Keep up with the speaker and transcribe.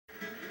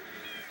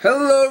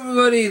Hello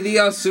everybody, the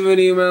awesome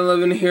video man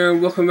 11 here,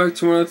 and welcome back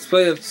to our Let's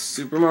Play of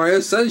Super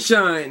Mario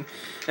Sunshine.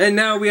 And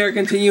now we are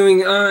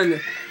continuing on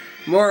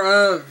more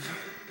of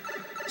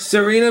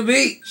Sirena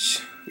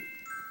Beach.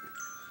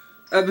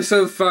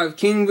 Episode 5,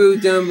 King Boo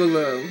Down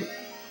Below.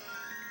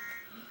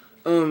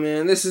 Oh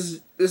man, this is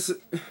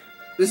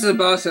a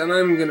boss and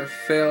I'm gonna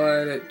fail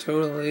at it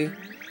totally.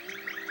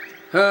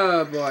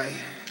 Oh boy.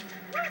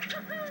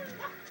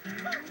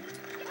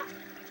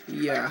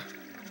 Yeah.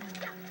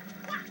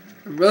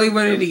 I really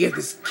wanted to get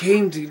this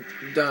game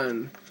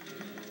done.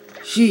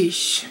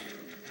 Sheesh.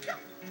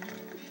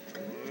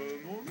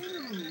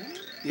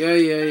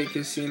 Yeah,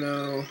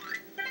 casino.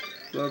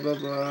 Blah, blah,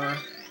 blah.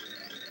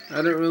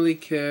 I don't really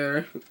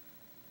care.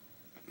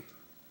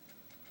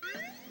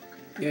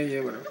 Yeah,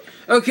 whatever.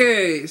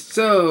 Okay,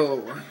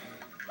 so.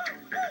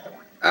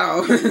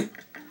 Ow. Here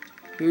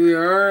we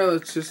are.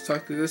 Let's just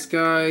talk to this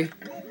guy.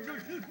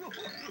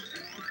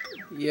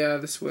 Yeah,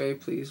 this way,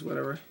 please.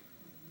 Whatever.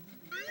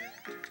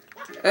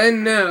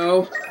 And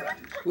now,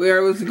 we are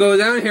able to go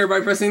down here by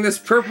pressing this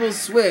purple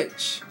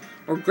switch.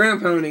 Or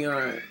ground pounding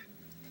on it.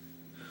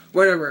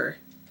 Whatever.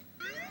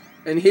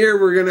 And here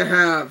we're gonna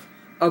have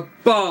a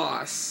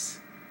boss.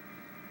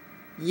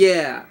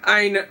 Yeah,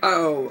 I know.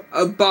 Oh,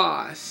 a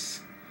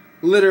boss.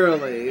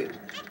 Literally.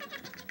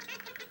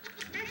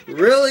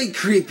 Really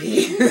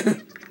creepy.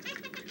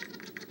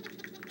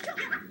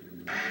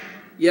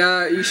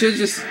 Yeah, you should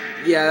just...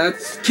 Yeah,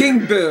 that's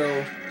King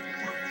Boo.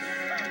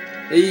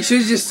 You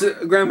should just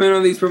grab in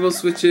on these purple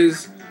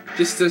switches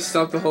just to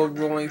stop the whole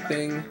rolling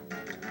thing.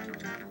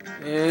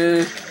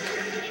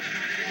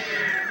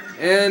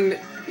 And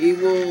he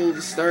will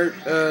start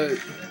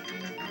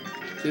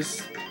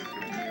just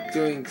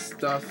doing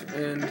stuff.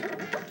 And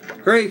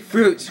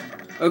grapefruit.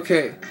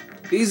 Okay,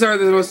 these are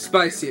the most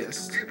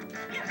spiciest.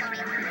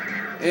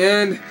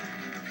 And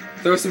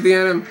throw something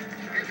at him.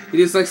 He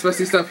just likes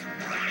spicy stuff.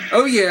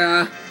 Oh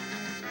yeah.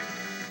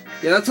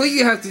 Yeah, that's what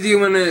you have to do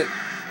when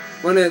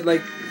it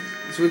like.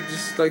 With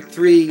just like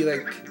 3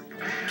 like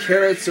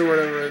carrots or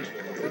whatever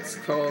it's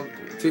called,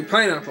 3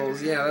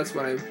 pineapples. Yeah, that's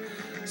what I'm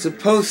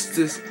supposed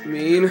to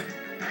mean.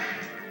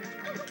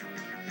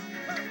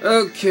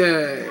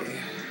 Okay,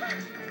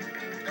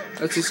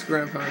 let's just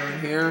ground pound on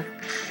here.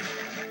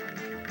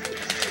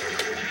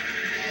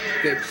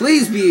 Okay,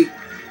 please be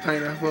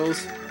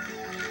pineapples.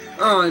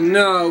 Oh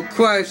no,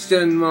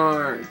 question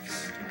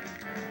marks.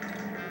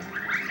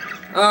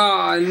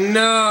 Oh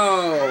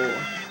no.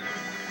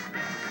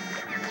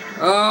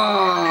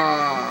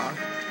 Ah!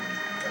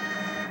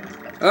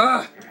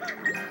 Ah!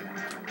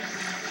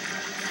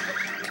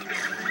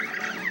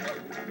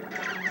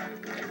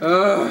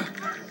 Ah!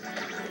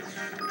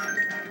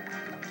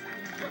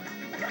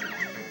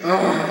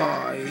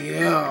 Oh,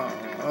 yeah.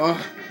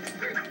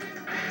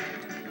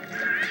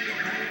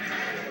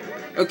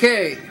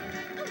 Okay.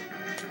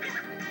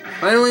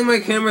 Finally, my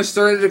camera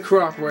started to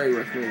cooperate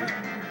with me.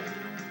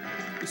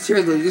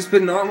 Seriously, just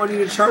been not wanting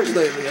to charge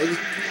lately.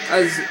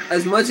 I just,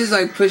 as much as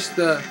I push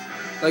the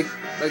like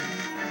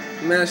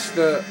mash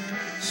the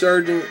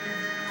charging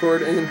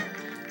cord in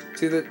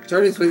to the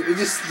charging place, it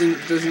just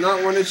does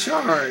not want to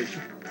charge.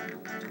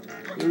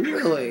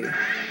 Really,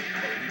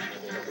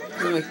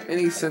 doesn't make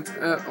any sense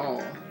at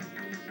all.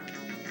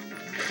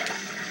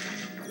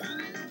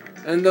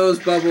 And those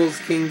bubbles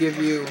can give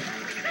you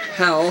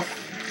health.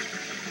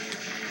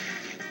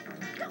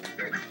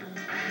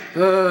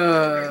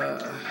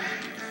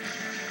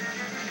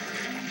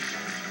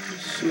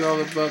 See all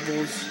the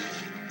bubbles.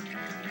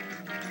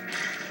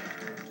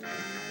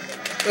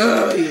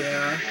 Oh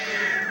yeah.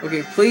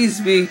 Okay,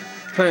 please be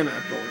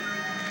pineapple.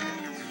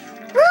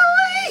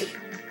 Really?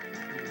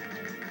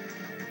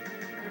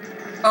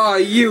 Oh,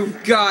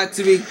 you've got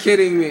to be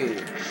kidding me.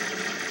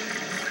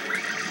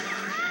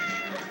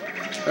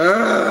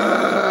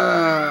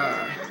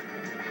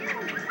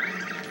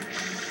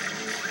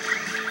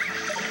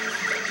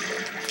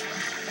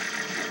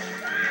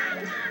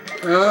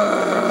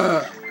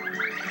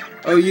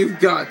 Oh, you've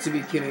got to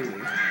be kidding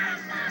me.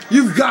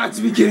 You've got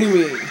to be kidding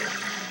me.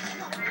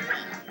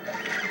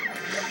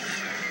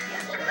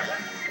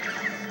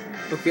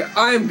 Okay,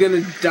 I'm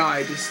gonna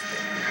die just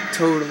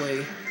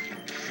totally.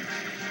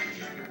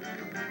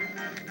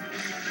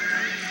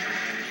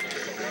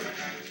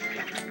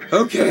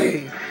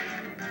 Okay.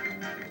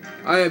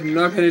 I am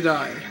not gonna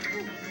die.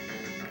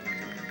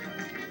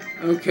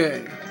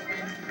 Okay.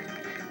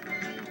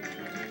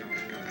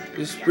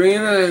 Just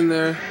bringing that in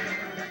there.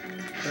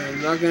 And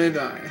I'm not gonna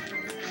die.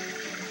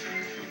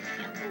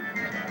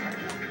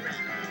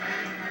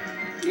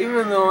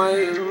 Even though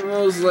it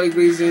most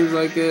likely seems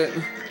like it.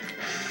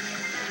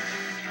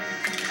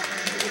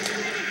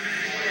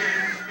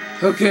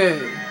 Okay.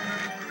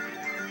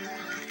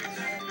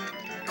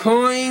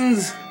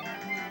 Coins.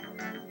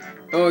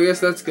 Oh, I guess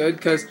that's good,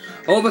 because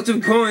a whole bunch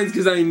of coins,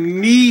 because I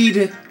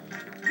need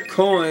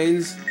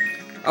coins.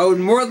 I would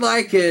more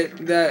like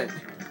it that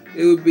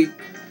it would be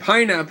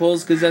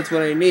pineapples, because that's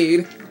what I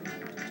need.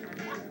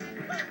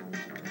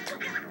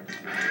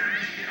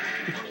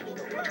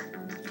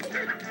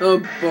 Oh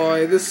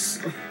boy, this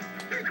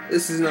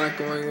This is not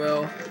going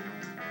well.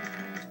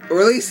 Or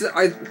at least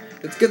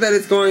it's good that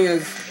it's going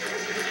as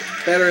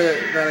better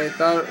than I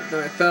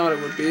thought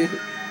it would be.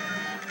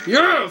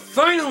 Yeah,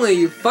 finally!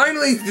 You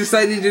finally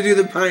decided to do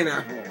the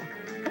pineapple.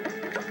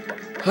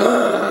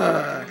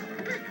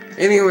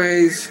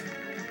 Anyways,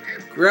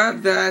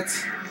 grab that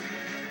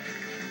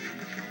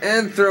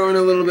and throw in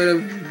a little bit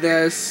of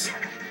this.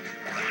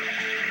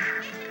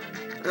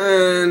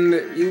 And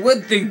you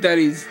would think that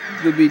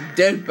would be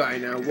dead by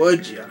now,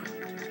 would you?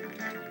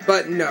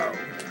 But no.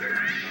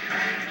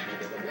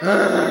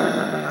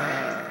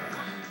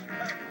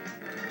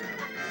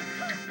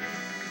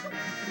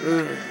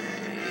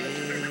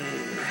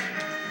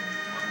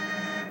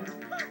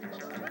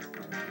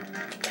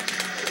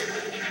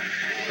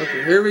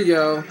 Okay, here we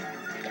go.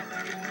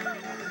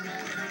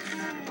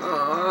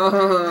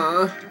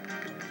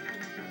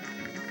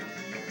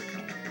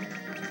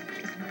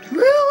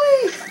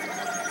 Really?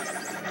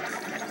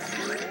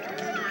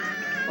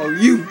 Oh,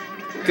 you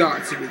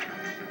got to be.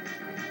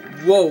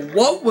 Whoa,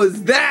 what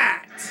was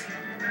that?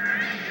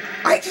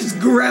 I just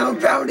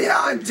ground pounded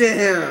onto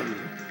him.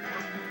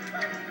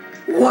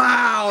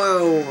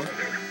 Wow.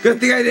 Good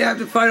thing I didn't have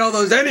to fight all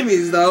those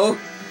enemies, though.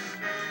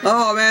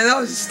 Oh, man, that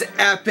was just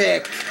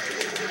epic.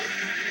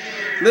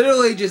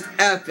 Literally just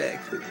epic.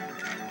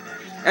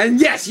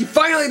 And yes, you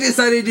finally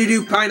decided to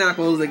do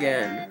pineapples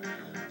again.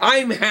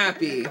 I'm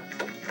happy.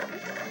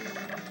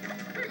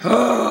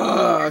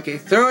 Oh, okay,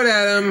 throw it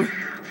at him.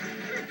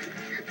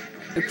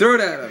 And throw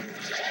it at him.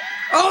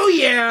 Oh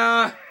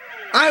yeah!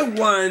 I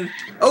won!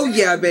 Oh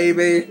yeah,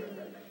 baby!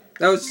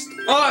 That was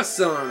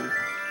awesome!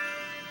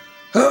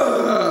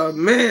 Oh,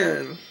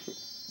 man.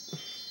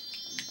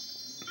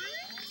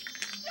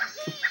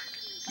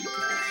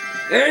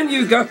 And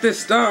you got the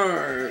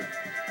star!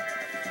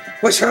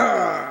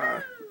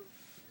 Washa!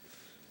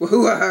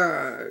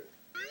 Woohoo!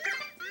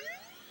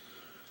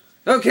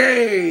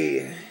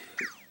 Okay!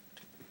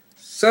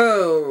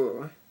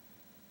 So...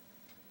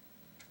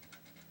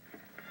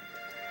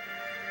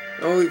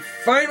 oh, we've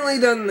finally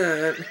done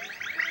that.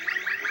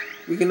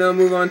 We can now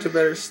move on to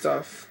better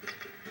stuff.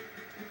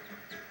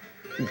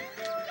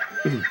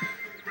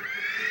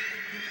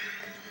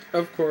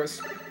 Of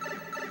course.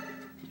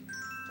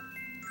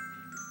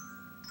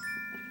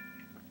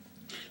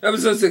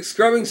 Episode 6,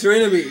 Scrubbing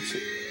Sirena Beach.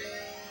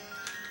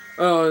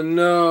 Oh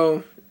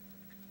no.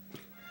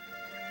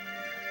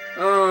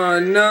 Oh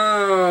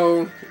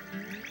no.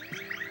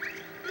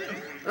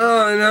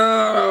 Oh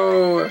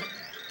no.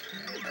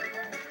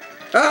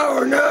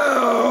 Oh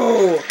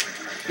no!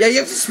 Yeah, you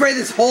have to spray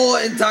this whole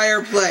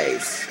entire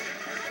place.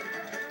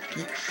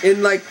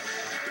 In like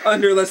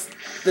under less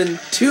than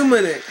 2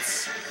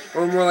 minutes.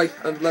 Or more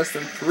like less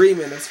than 3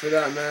 minutes for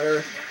that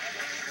matter.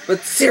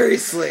 But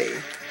seriously.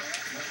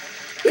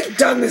 We've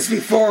done this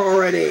before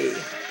already.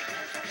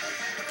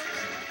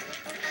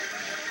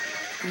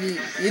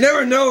 You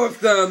never know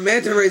if the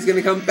manta ray is going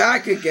to come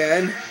back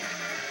again.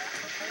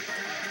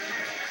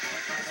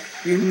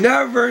 You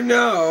never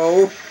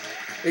know.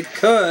 It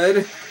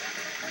could.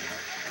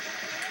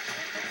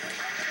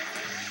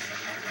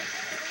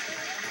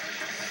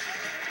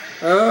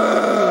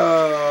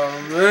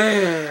 Oh,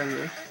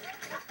 man.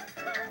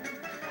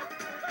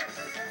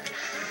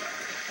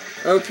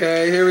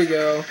 Okay, here we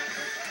go.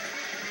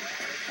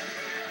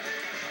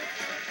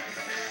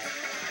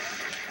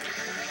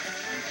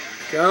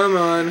 Come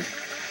on.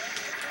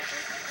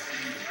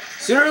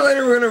 Sooner or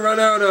later we're gonna run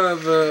out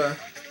of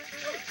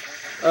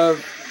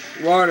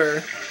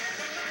water.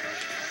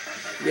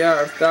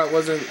 Yeah, if that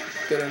wasn't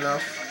good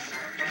enough.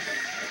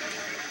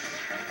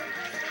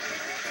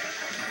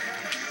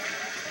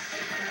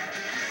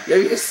 Yeah,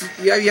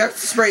 you have to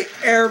spray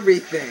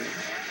everything.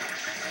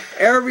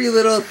 Every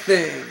little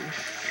thing.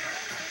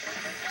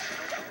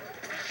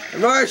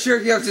 I'm not sure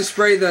if you have to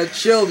spray the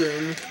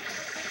children,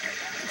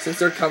 since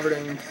they're covered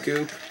in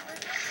goop.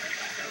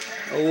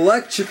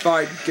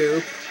 Electrified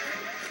goop,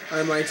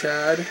 I might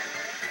add.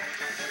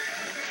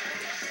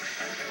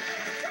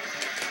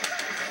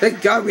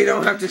 Thank God we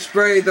don't have to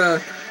spray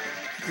the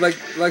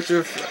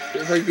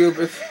electrified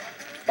goop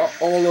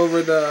all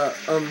over the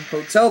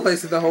hotel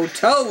place if the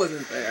hotel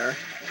wasn't there.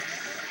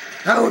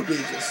 That would be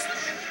just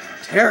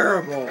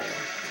terrible.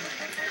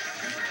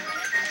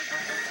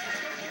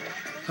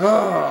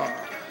 Oh.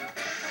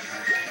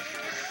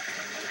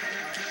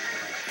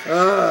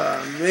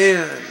 Oh,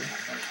 man.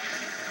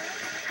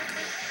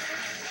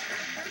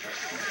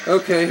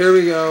 Okay, here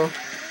we go.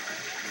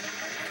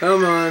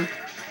 Come on.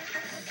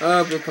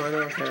 Oh, blue coin, I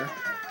don't care.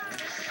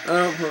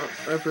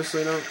 I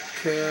personally don't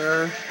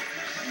care.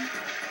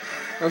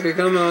 Okay,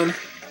 come on.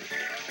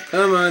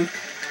 Come on.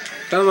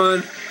 Come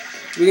on.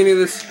 We can do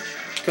this.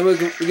 Come on,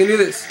 we can do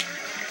this.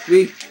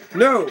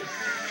 No!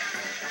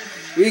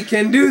 We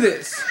can do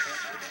this.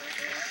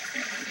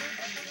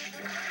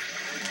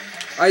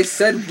 I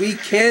said we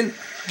can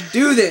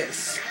do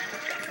this.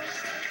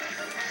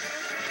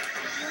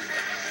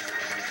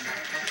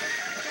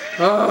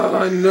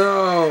 Oh,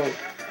 no.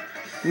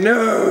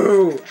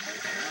 No.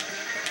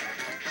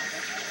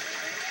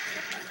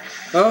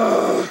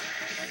 Oh.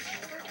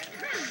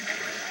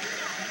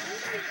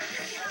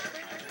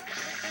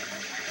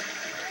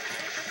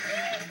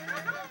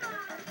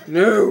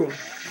 No.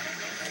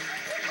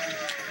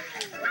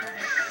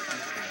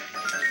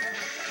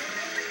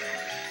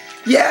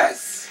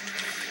 Yes!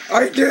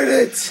 I did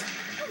it!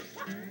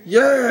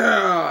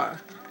 Yeah!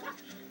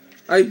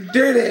 I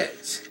did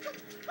it!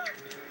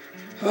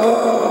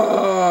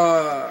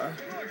 Oh,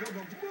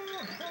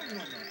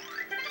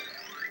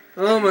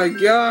 oh my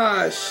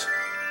gosh!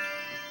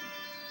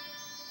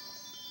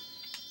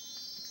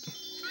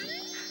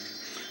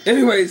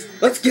 Anyways,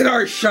 let's get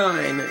our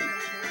shine!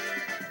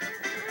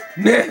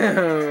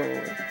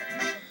 Now!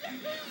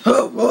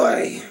 Oh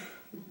boy!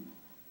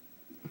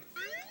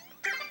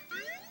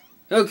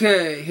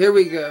 Okay, here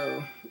we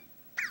go.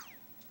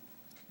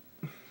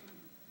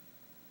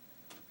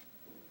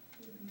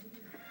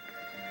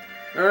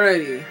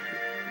 Alrighty.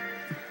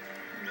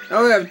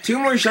 Now we have 2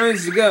 more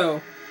shines to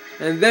go,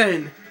 and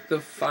then the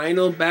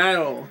final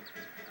battle.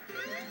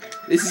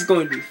 This is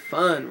going to be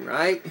fun,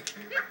 right?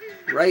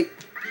 Right?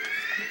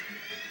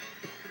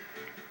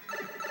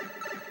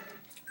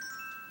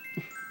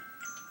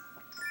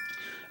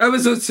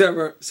 Episode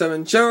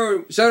 7.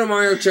 Shadow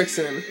Mario checks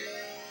in.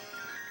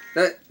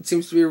 That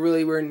seems to be a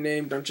really weird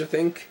name, don't you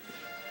think?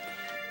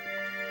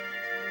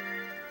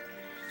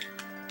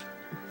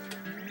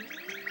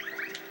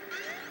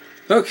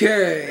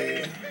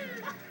 Okay.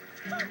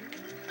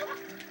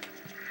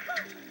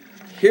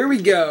 Here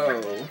we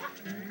go.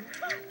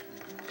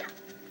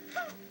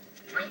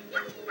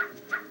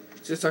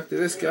 Just talk to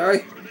this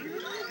guy.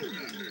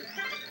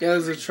 Yeah,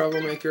 there's a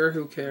troublemaker.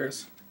 Who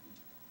cares?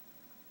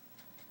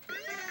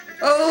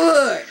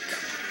 Oh, look!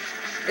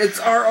 It's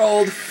our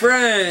old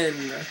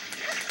friend,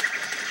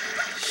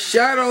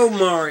 Shadow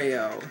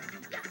Mario.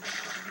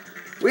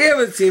 We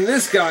haven't seen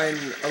this guy in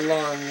a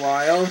long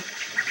while.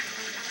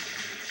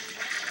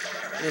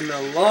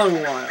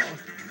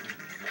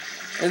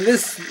 And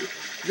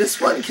this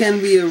one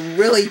can be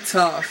really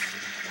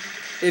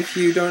tough if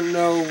you don't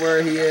know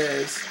where he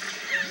is.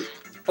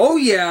 Oh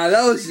yeah,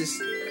 that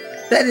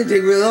didn't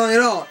take really long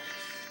at all.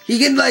 He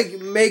can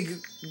make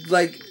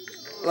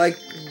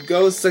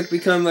ghosts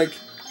become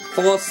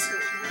false.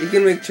 He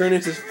can turn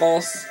into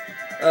false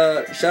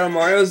Shadow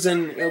Marios,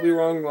 and it'll be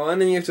wrong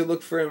one, and you have to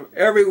look for him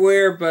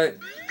everywhere. But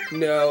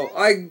no,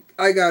 I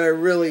got it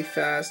really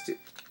fast.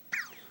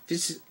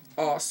 Just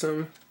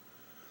awesome.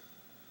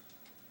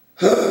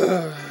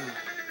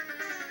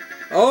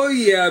 Oh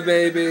yeah,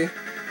 baby.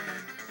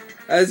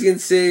 As you can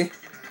see,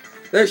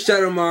 there's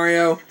Shadow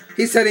Mario.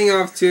 He's heading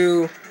off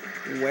to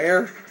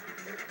where?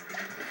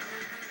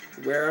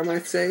 Where I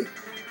might say?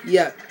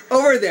 Yeah,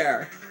 over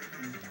there.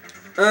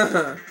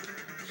 Uh-huh.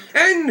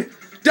 And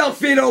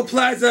Delfino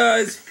Plaza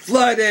is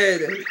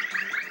flooded.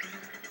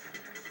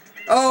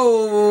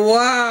 Oh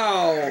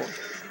wow.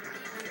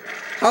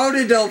 How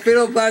did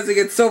Delfino Plaza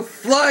get so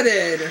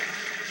flooded?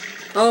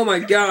 Oh my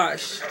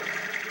gosh.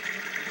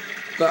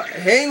 But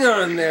hang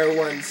on there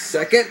 1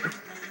 second.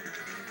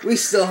 We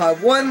still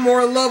have 1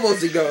 more level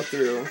to go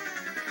through.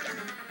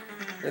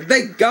 And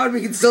thank God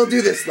we can still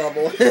do this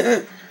level.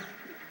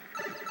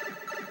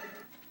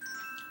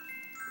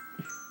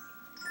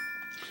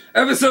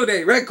 Episode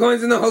 8, Red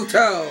Coins in the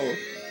Hotel.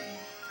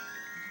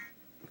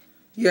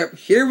 Yep,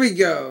 here we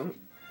go.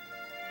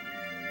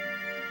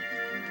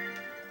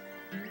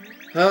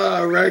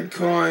 Ah, red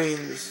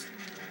coins.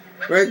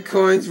 Red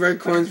coins, red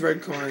coins,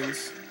 red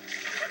coins.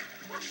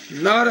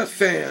 Not a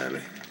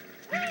fan.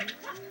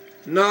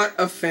 Not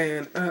a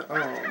fan at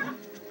all.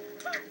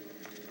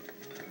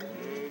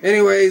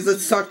 Anyways,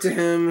 let's talk to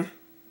him.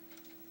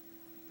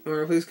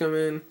 Alright, please come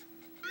in.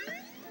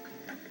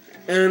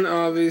 And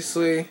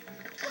obviously,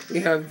 we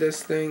have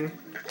this thing.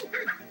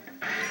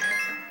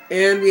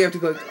 And we have to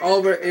collect all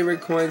of our 8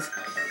 red coins.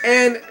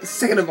 And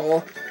second of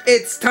all,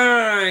 it's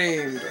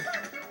time!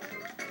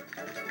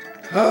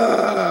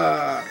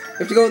 Ah, we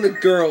have to go in the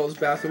girls'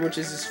 bathroom, which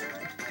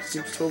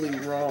seems totally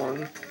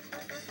wrong.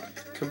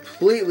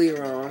 Completely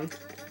wrong.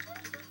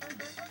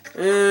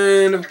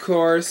 And of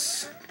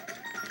course,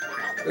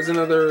 there's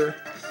another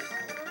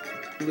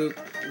blue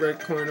red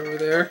coin over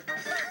there.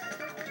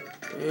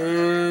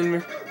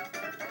 And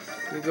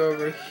we go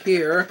over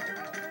here.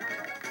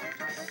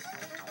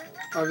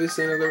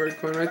 Obviously another red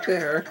coin right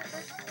there.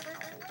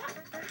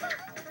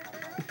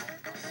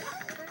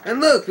 And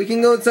look, we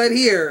can go inside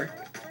here.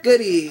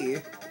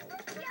 Goody.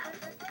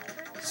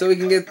 So we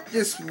can get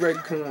this red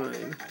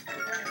coin.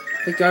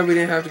 Thank God we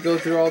didn't have to go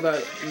through all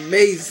that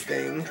maze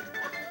thing.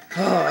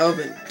 Oh, that would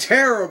have been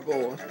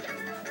terrible.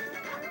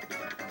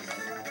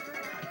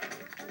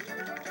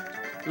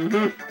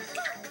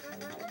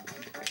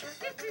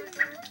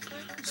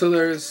 So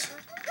there's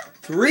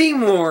 3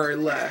 more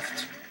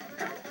left.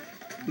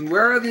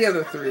 Where are the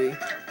other 3?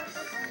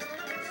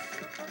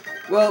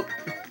 Well,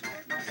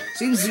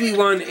 seems to be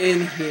one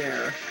in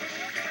here.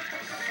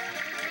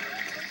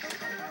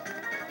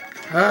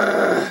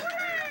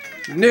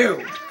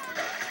 No.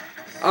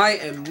 I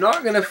am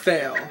not gonna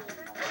fail.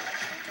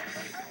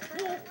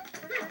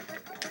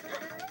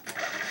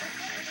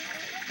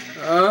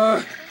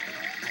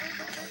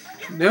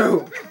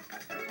 No.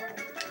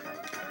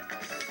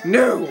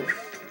 No.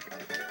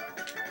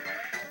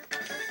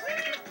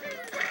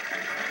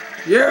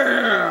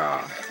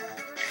 Yeah!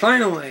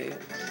 Finally!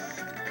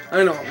 I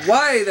don't know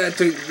why that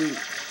took me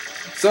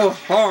so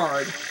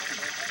hard.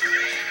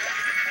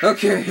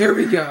 Okay, here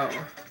we go.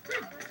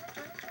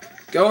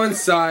 Go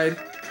inside.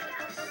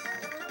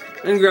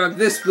 And grab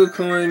this blue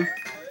coin.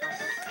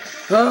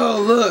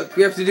 Oh, look!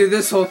 We have to do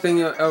this whole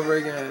thing over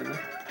again.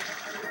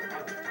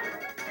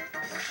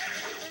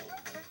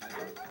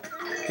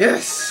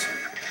 Yes!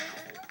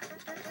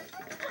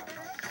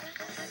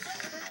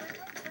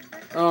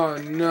 Oh,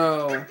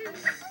 no.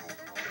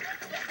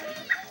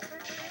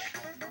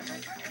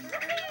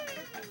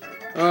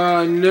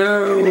 Oh,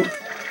 no!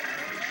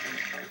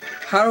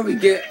 How do we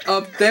get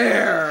up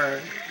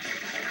there?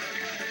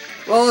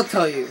 Well, I'll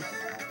tell you.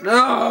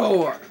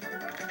 No!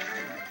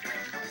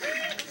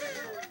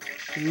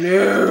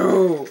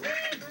 No!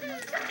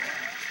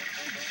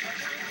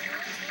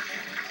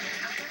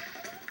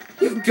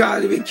 You've got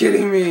to be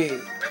kidding me!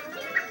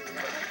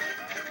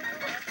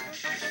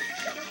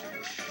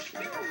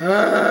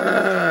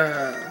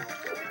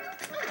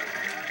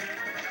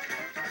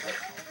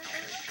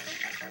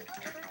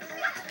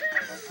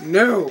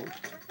 No!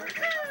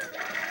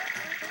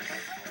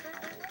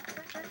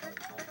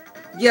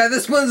 Yeah,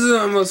 this one's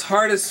the most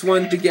hardest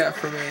one to get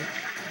for me.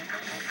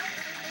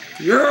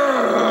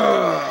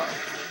 Yeah!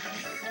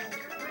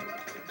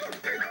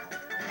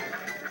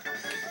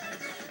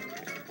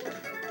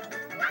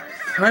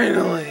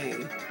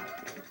 Finally!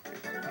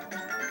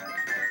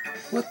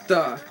 What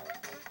the?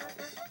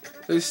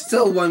 There's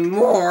still one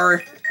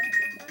more!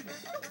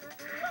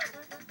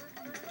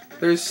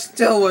 There's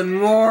still one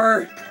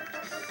more!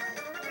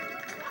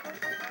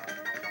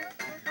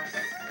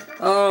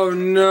 Oh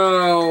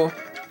no!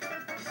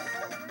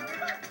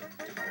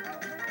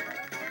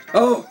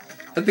 Oh!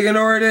 I think I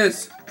know where it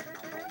is!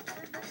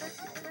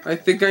 I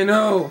think I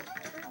know!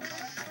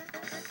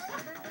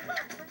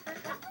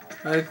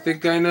 I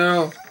think I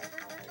know!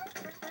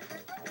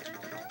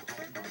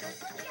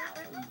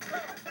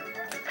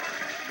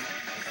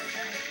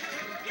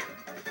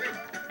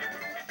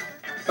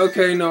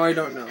 Okay, no, I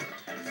don't know.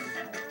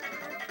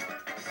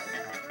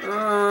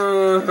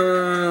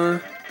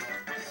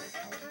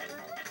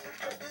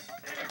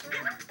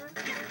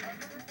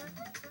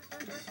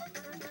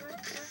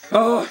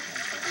 Oh!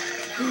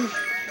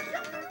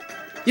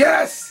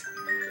 Yes!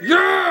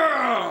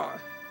 Yeah!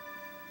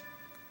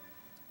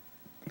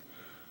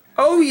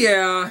 Oh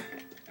yeah!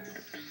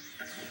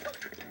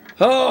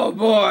 Oh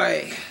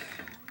boy!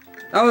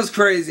 That was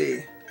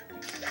crazy.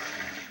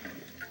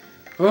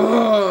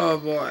 Oh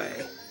boy.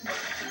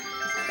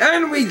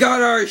 And we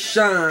got our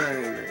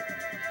shine!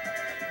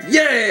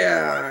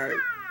 Yeah!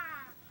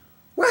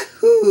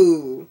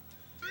 Woohoo!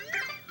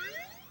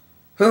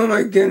 Oh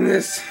my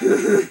goodness.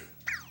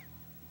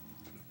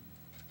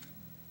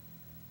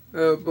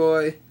 Oh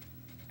boy.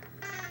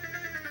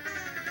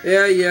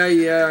 Yeah,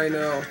 I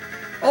know.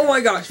 Oh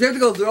my gosh, we have to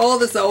go through all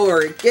this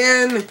over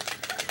again?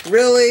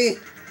 Really?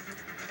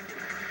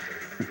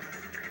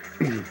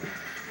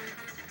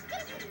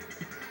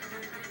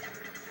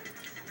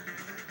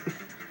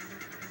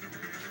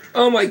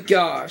 Oh my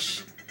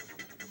gosh.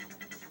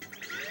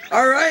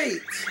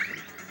 Alright.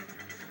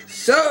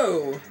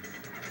 So,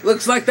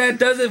 looks like that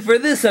does it for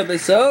this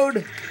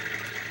episode.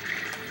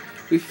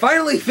 We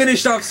finally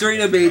finished off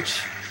Sirena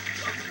Beach.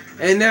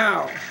 And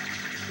now,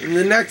 in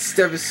the next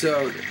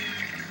episode,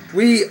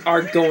 we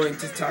are going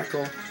to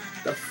tackle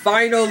the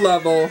final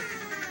level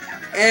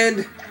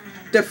and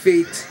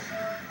defeat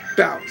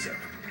Bowser.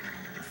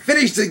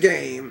 Finish the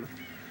game.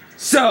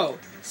 So,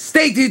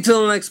 stay tuned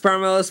till the next part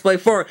of my Let's Play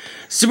for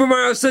Super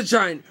Mario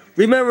Sunshine.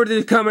 Remember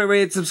to comment,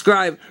 rate, and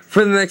subscribe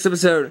for the next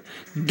episode.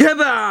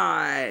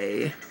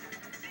 Goodbye!